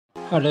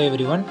Hello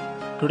everyone.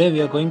 Today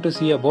we are going to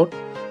see about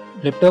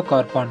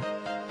Lepidocarpon.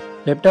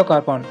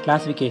 Lepidocarpon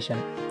classification.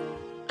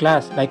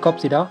 Class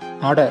Lycopsida.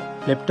 Order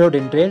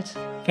Lepidodendrons.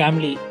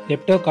 Family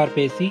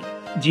Lepidocarpaceae.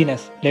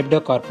 Genus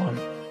Lepidocarpon.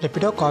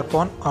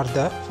 Lepidocarpon are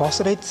the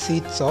fossilized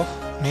seeds of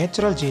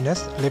natural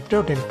genus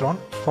Lepidodendron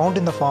found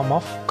in the form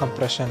of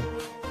compression.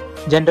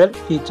 General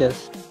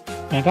features.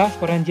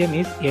 Megasporangium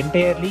is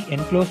entirely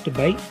enclosed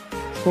by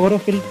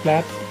sporophyll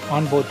flaps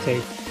on both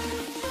sides.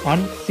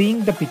 On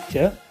seeing the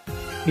picture,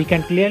 we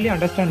can clearly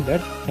understand that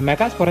the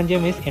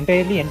megasporangium is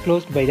entirely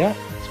enclosed by the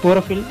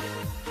sporophyll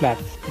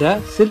flaps. The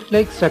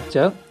silk-like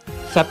structure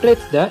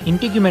separates the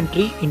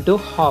integumentary into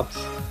halves.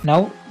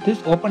 Now, this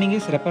opening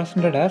is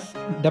represented as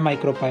the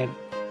micropyle.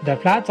 The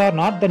flaps are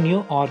not the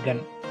new organ.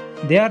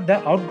 They are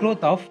the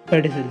outgrowth of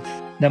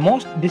pedicels. The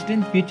most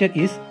distinct feature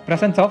is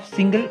presence of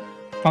single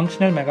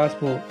functional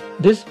megaspore.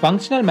 This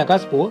functional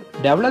megaspore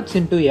develops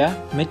into a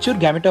mature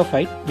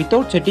gametophyte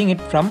without setting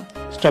it from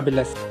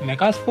stubulus.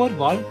 Megaspore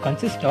wall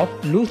consists of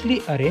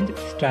loosely arranged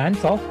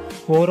strands of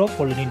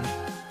sporopollen.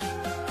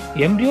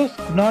 Embryos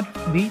could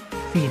not be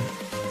seen.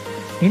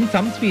 In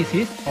some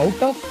species,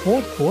 out of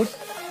 4 spores,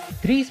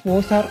 3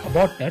 spores are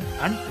aborted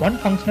and 1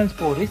 functional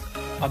spore is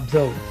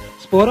observed.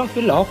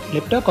 Sporophyll of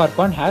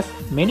Lepidocarpon has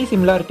many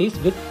similarities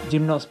with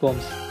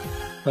gymnosperms.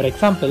 For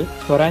example,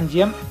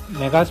 sporangium,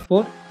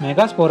 megaspore,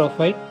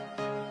 megasporophyte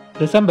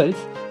resembles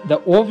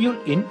the ovule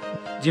in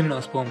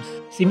gymnosperms.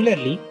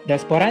 Similarly, the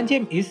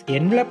sporangium is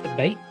enveloped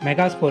by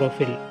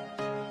megasporophyll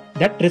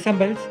that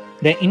resembles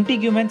the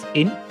integuments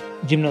in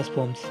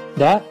gymnosperms.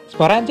 The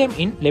sporangium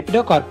in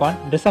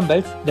Lepidocarpon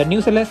resembles the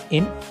nucellus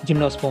in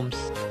gymnosperms.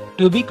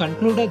 To be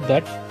concluded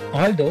that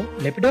although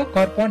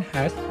Lepidocarpon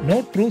has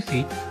no true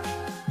seeds,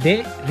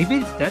 they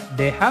reveals that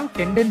they have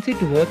tendency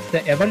towards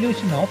the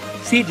evolution of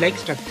seed-like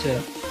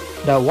structure.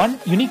 The one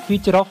unique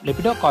feature of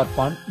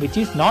Lepidocarpon, which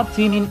is not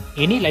seen in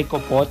any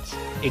lycopods,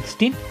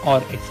 extinct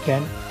or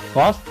extant,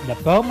 was the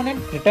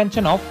permanent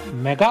retention of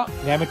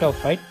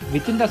megagametophyte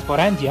within the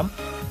sporangium,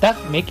 thus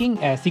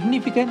making a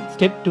significant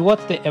step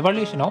towards the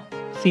evolution of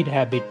seed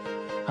habit.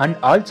 And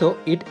also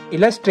it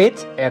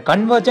illustrates a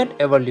convergent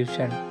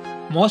evolution.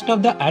 Most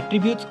of the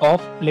attributes of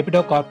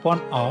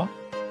Lepidocarpon are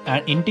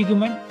an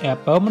integument, a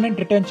permanent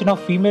retention of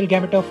female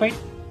gametophyte,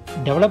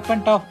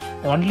 development of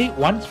only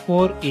one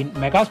spore in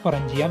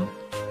megasporangium,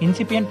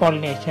 incipient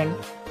pollination,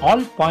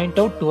 all point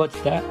out towards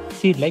the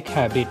seed-like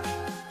habit.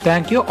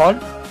 Thank you all.